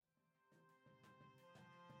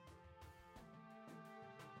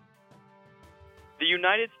The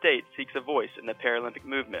United States seeks a voice in the Paralympic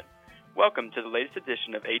movement. Welcome to the latest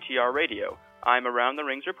edition of ATR Radio. I'm Around the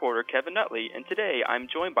Rings reporter Kevin Nutley, and today I'm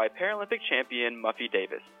joined by Paralympic champion Muffy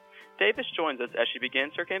Davis. Davis joins us as she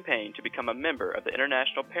begins her campaign to become a member of the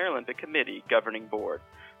International Paralympic Committee Governing Board.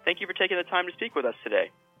 Thank you for taking the time to speak with us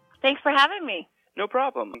today. Thanks for having me. No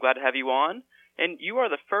problem. I'm glad to have you on. And you are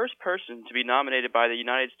the first person to be nominated by the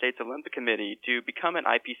United States Olympic Committee to become an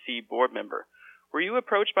IPC board member. Were you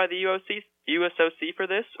approached by the USOC for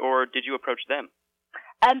this, or did you approach them?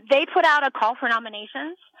 They put out a call for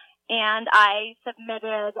nominations, and I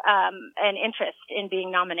submitted an interest in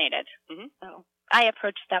being nominated. Mm-hmm. So I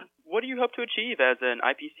approached them. What do you hope to achieve as an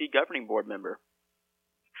IPC governing board member?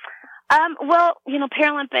 Well,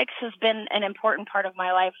 Paralympics has been an important part of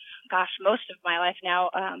my life, most of my life now.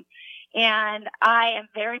 And I am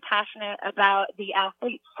very passionate about the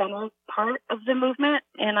athlete-centered part of the movement.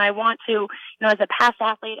 And I want to, as a past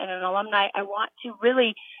athlete and an alumni, I want to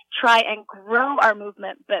really try and grow our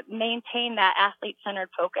movement, but maintain that athlete-centered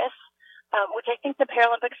focus, which I think the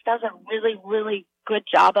Paralympics does a really, really good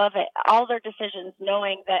job of it. All their decisions,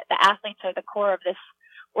 knowing that the athletes are the core of this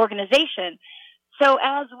organization. So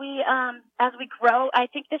as we grow, I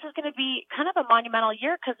think this is going to be kind of a monumental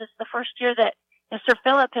year because it's the first year that Sir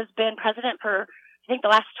Philip has been president for, I think, the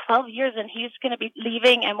last 12 years, and he's going to be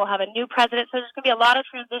leaving, and we'll have a new president. So there's going to be a lot of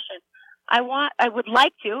transition. I would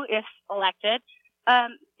like to, if elected,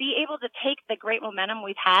 be able to take the great momentum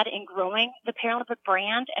we've had in growing the Paralympic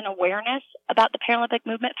brand and awareness about the Paralympic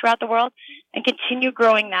movement throughout the world and continue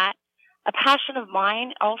growing that. A passion of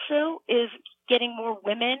mine also is getting more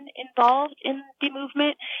women involved in the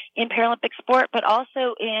movement in Paralympic sport, but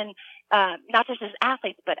also in not just as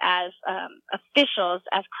athletes, but as officials,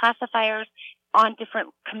 as classifiers on different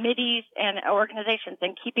committees and organizations,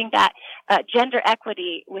 and keeping that gender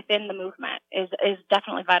equity within the movement is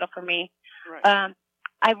definitely vital for me. Right.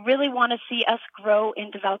 I really want to see us grow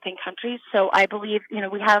in developing countries. So I believe,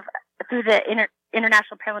 we have through the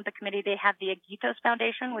International Paralympic Committee, they have the Agitos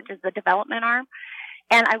Foundation, which is the development arm.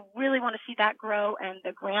 And I really want to see that grow, and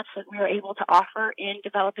the grants that we are able to offer in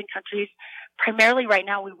developing countries. Primarily right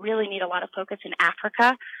now, we really need a lot of focus in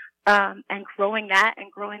Africa, and growing that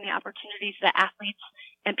and growing the opportunities that athletes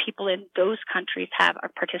and people in those countries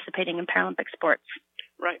are participating in Paralympic sports.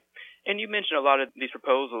 Right. And you mentioned a lot of these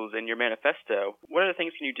proposals in your manifesto. What other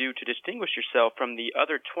things can you do to distinguish yourself from the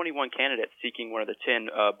other 21 candidates seeking one of the 10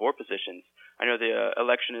 board positions? I know the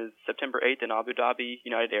election is September 8th in Abu Dhabi,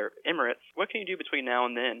 United Arab Emirates. What can you do between now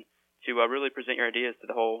and then to really present your ideas to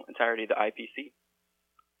the whole entirety of the IPC?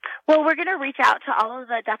 Well, we're going to reach out to all of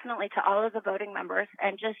the voting members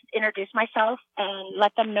and just introduce myself and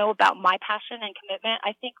let them know about my passion and commitment.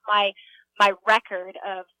 I think my record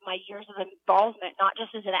of my years of involvement, not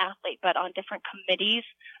just as an athlete, but on different committees,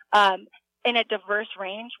 in a diverse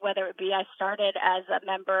range, whether it be I started as a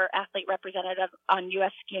member athlete representative on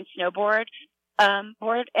U.S. Ski and Snowboard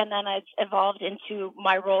board, and then it's evolved into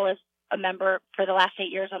my role as a member for the last 8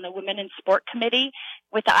 years on the Women in Sport Committee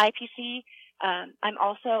with the IPC. I'm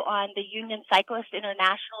also on the Union Cyclist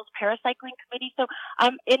International's Paracycling Committee. So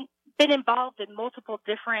been involved in multiple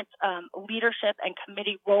different leadership and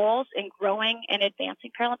committee roles in growing and advancing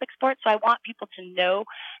Paralympic sports. So I want people to know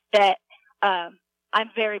that I'm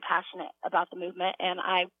very passionate about the movement, and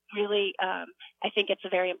I really I think it's a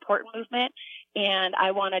very important movement, and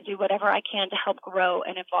I want to do whatever I can to help grow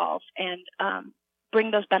and evolve and bring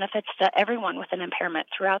those benefits to everyone with an impairment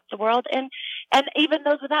throughout the world, and even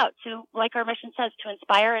those without, to, like our mission says, to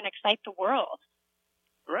inspire and excite the world.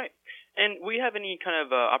 Right. And will you have any kind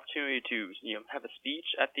of opportunity to have a speech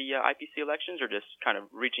at the IPC elections, or just kind of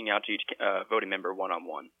reaching out to each voting member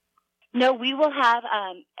one-on-one? No, we will have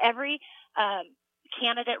every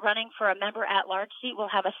candidate running for a member at-large seat will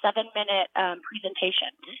have a 7-minute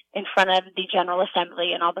presentation in front of the General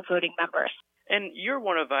Assembly and all the voting members. And you're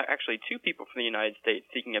one of actually 2 people from the United States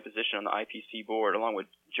seeking a position on the IPC board, along with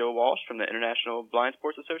Joe Walsh from the International Blind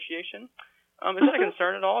Sports Association. Is that a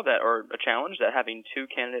concern at all, or a challenge, that having 2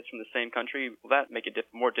 candidates from the same country, will that make it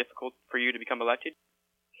more difficult for you to become elected?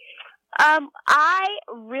 I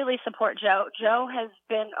really support Joe. Joe has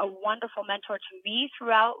been a wonderful mentor to me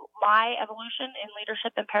throughout my evolution in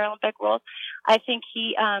leadership and Paralympic roles. I think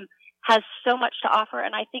he has so much to offer,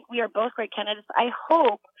 and I think we are both great candidates. I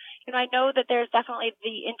hope, I know that there's definitely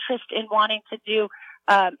the interest in wanting to do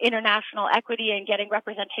international equity and getting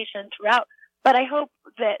representation throughout, but I hope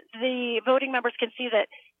that the voting members can see that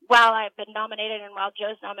while I've been nominated and while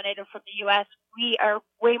Joe's nominated from the U.S., we are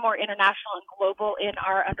way more international and global in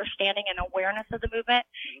our understanding and awareness of the movement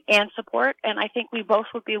and support, and I think we both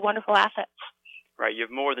would be wonderful assets. Right, you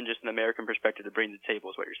have more than just an American perspective to bring to the table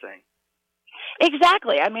is what you're saying.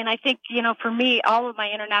 Exactly. I mean, I think, for me, all of my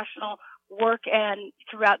international work and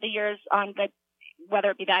throughout the years on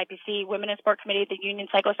whether it be the IPC, Women in Sport Committee, the Union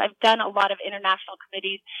Cyclists, I've done a lot of international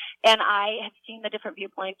committees, and I have seen the different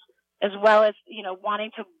viewpoints as well as,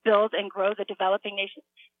 wanting to build and grow the developing nations.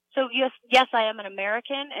 So yes, I am an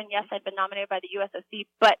American, and yes, I've been nominated by the USOC,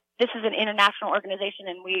 but this is an international organization,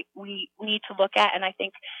 and we need to look at, and I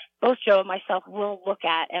think both Joe and myself will look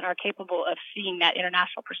at and are capable of seeing that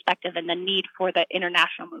international perspective and the need for the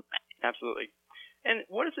international movement. Absolutely. And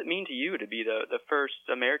what does it mean to you to be the first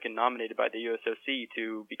American nominated by the USOC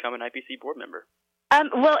to become an IPC board member?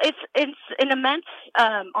 Well, it's an immense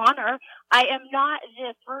honor. I am not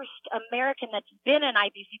the first American that's been an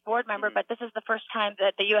IPC board member, but this is the first time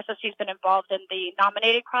that the USOC has been involved in the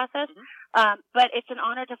nominating process. But it's an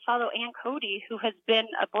honor to follow Ann Cody, who has been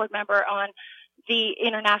a board member on the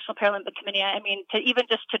International Paralympic Committee. I mean, to even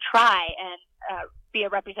just to try and be a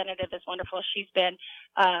representative as wonderful as she's been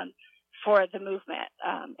for the movement.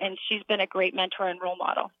 And she's been a great mentor and role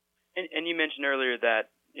model. And you mentioned earlier that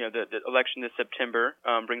the election this September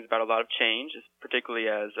brings about a lot of change, particularly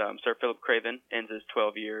as Sir Philip Craven ends his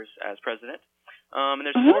 12 years as president. And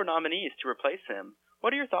there's 4 nominees to replace him.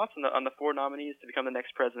 What are your thoughts on the 4 nominees to become the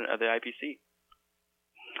next president of the IPC?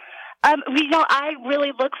 I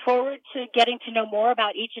really look forward to getting to know more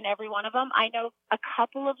about each and every one of them. I know a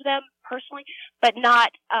couple of them personally, but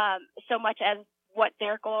not so much as what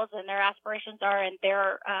their goals and their aspirations are and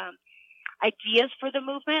their ideas for the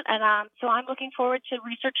movement. And so I'm looking forward to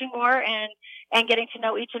researching more and getting to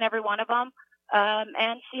know each and every one of them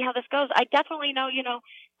and see how this goes. I definitely know,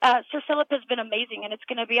 Sir Philip has been amazing, and it's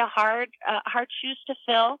going to be a hard shoes to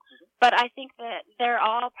fill. But I think that they're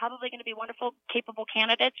all probably going to be wonderful, capable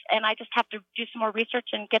candidates, and I just have to do some more research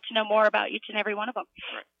and get to know more about each and every one of them.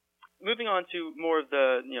 Right. Moving on to more of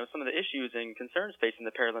the, some of the issues and concerns facing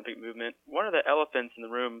the Paralympic movement, one of the elephants in the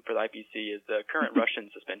room for the IPC is the current Russian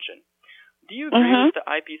suspension. Do you agree with the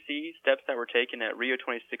IPC steps that were taken at Rio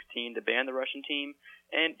 2016 to ban the Russian team?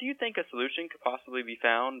 And do you think a solution could possibly be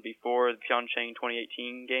found before the Pyeongchang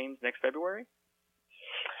 2018 Games next February?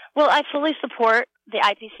 Well, I fully support the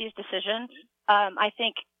IPC's decision. I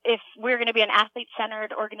think if we're going to be an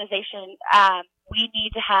athlete-centered organization, we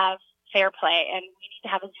need to have fair play, and we need to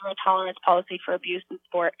have a zero-tolerance policy for abuse in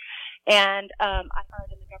sport. And I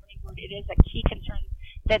heard in the governing board it is a key concern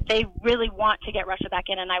that they really want to get Russia back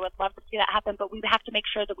in, and I would love to see that happen, but we have to make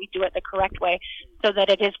sure that we do it the correct way so that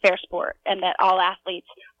it is fair sport and that all athletes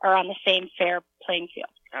are on the same fair playing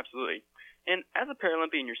field. Absolutely. And as a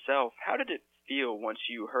Paralympian yourself, how did it feel once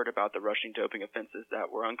you heard about the Russian doping offenses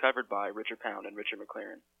that were uncovered by Richard Pound and Richard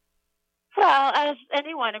McLaren? Well, as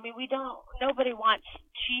anyone, nobody wants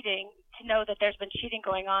cheating, to know that there's been cheating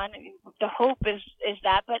going on. The hope is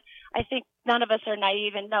that, but I think none of us are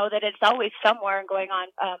naive and know that it's always somewhere going on.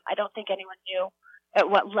 I don't think anyone knew at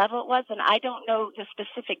what level it was, and I don't know the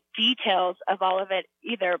specific details of all of it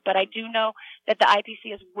either, but I do know that the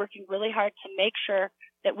IPC is working really hard to make sure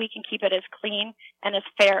that we can keep it as clean and as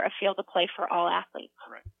fair a field to play for all athletes.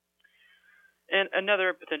 Right. And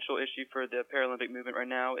another potential issue for the Paralympic movement right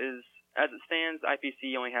now is, as it stands,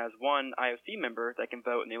 IPC only has one IOC member that can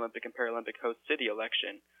vote in the Olympic and Paralympic host city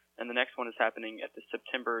election, and the next one is happening at the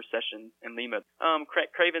September session in Lima.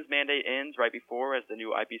 Craven's mandate ends right before, as the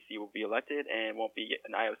new IPC will be elected and won't be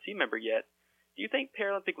an IOC member yet. Do you think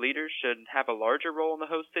Paralympic leaders should have a larger role in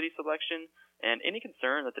the host city selection, and any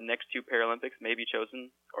concern that the next 2 Paralympics may be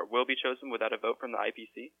chosen or will be chosen without a vote from the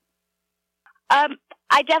IPC?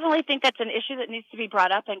 I definitely think that's an issue that needs to be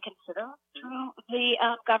brought up and considered through the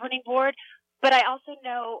governing board. But I also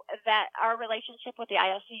know that our relationship with the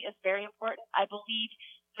IOC is very important. I believe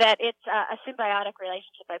that it's a symbiotic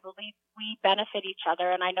relationship. I believe we benefit each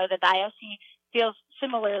other, and I know that the IOC feels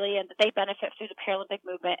similarly and that they benefit through the Paralympic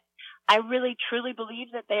movement. I really, truly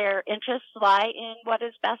believe that their interests lie in what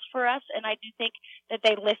is best for us, and I do think that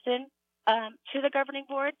they listen to the governing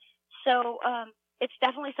board. So it's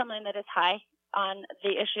definitely something that is high on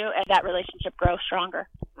the issue, and that relationship grows stronger.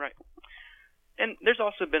 Right. And there's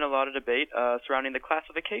also been a lot of debate surrounding the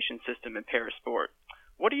classification system in parasport.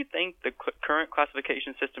 What do you think the current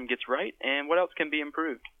classification system gets right, and what else can be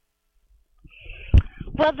improved?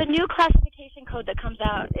 Well, the new classification code that comes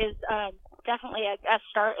out is definitely a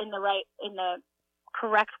start in the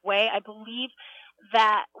correct way. I believe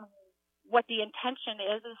that what the intention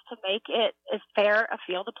is to make it as fair a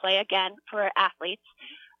field to play again for athletes.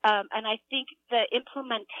 And I think the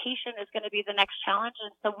implementation is going to be the next challenge.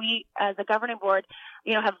 And so we, as a governing board,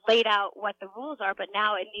 have laid out what the rules are, but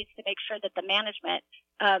now it needs to make sure that the management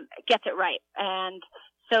gets it right. And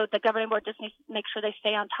So the governing board just needs to make sure they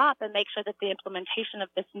stay on top and make sure that the implementation of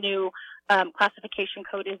this new classification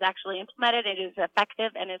code is actually implemented, it is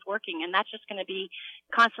effective, and is working. And that's just going to be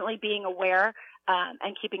constantly being aware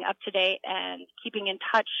and keeping up to date and keeping in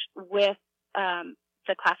touch with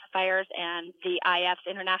the classifiers and the IF's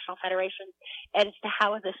international federations as to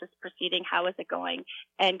how this is proceeding, how is it going,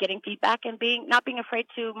 and getting feedback and not being afraid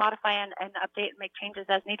to modify and update and make changes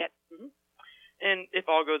as needed. Mm-hmm. And if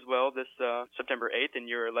all goes well this September 8th and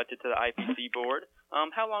you're elected to the IPC board,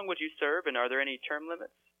 how long would you serve, and are there any term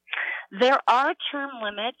limits? There are term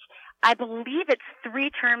limits. I believe it's 3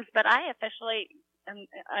 terms, but I have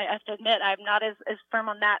to admit, I'm not as firm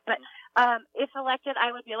on that. But if elected,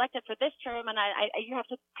 I would be elected for this term, and you have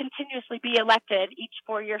to continuously be elected each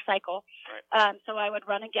 4-year cycle. Right. So I would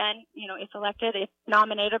run again, if elected. If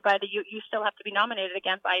nominated by you still have to be nominated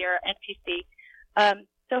again by your NPC.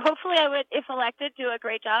 So hopefully I would, if elected, do a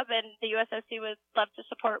great job, and the USOC would love to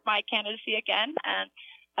support my candidacy again. And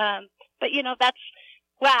but that's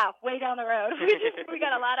way down the road. We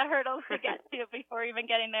got a lot of hurdles to get to before even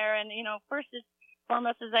getting there. And first is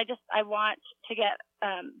foremost is I want to get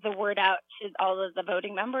the word out to all of the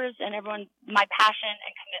voting members and everyone, my passion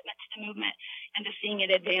and commitment to the movement and to seeing it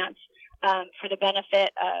advance for the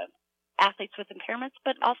benefit of athletes with impairments,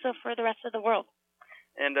 but also for the rest of the world.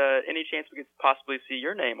 And any chance we could possibly see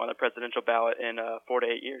your name on the presidential ballot in 4 to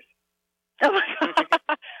 8 years? Oh my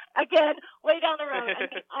God. Again, way down the road.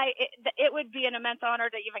 It would be an immense honor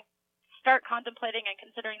to even start contemplating and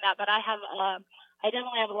considering that. But I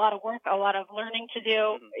definitely have a lot of work, a lot of learning to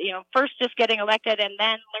do. Mm-hmm. First just getting elected and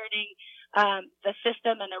then learning the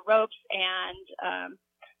system and the ropes. And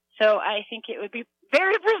so I think it would be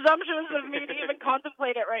very presumptuous of me to even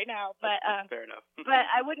contemplate it right now. But fair enough. But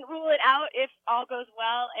I wouldn't rule it out if all goes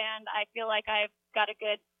well, and I feel like I've got a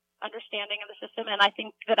good understanding of the system, and I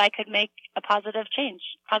think that I could make a positive change,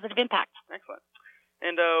 positive impact. Excellent.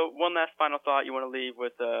 And one last final thought you want to leave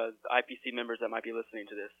with the IPC members that might be listening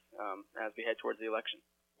to this as we head towards the election?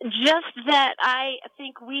 Just that I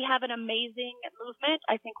think we have an amazing movement.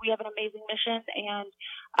 I think we have an amazing mission, and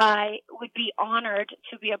I would be honored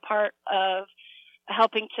to be a part of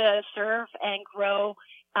helping to serve and grow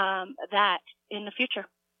that in the future.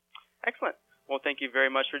 Excellent. Well, thank you very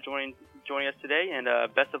much for joining us today, and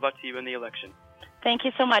best of luck to you in the election. Thank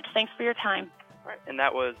you so much. Thanks for your time. All right, and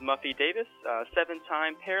that was Muffy Davis,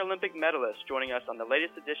 7-time Paralympic medalist, joining us on the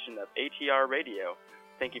latest edition of ATR Radio.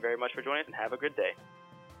 Thank you very much for joining us, and have a good day.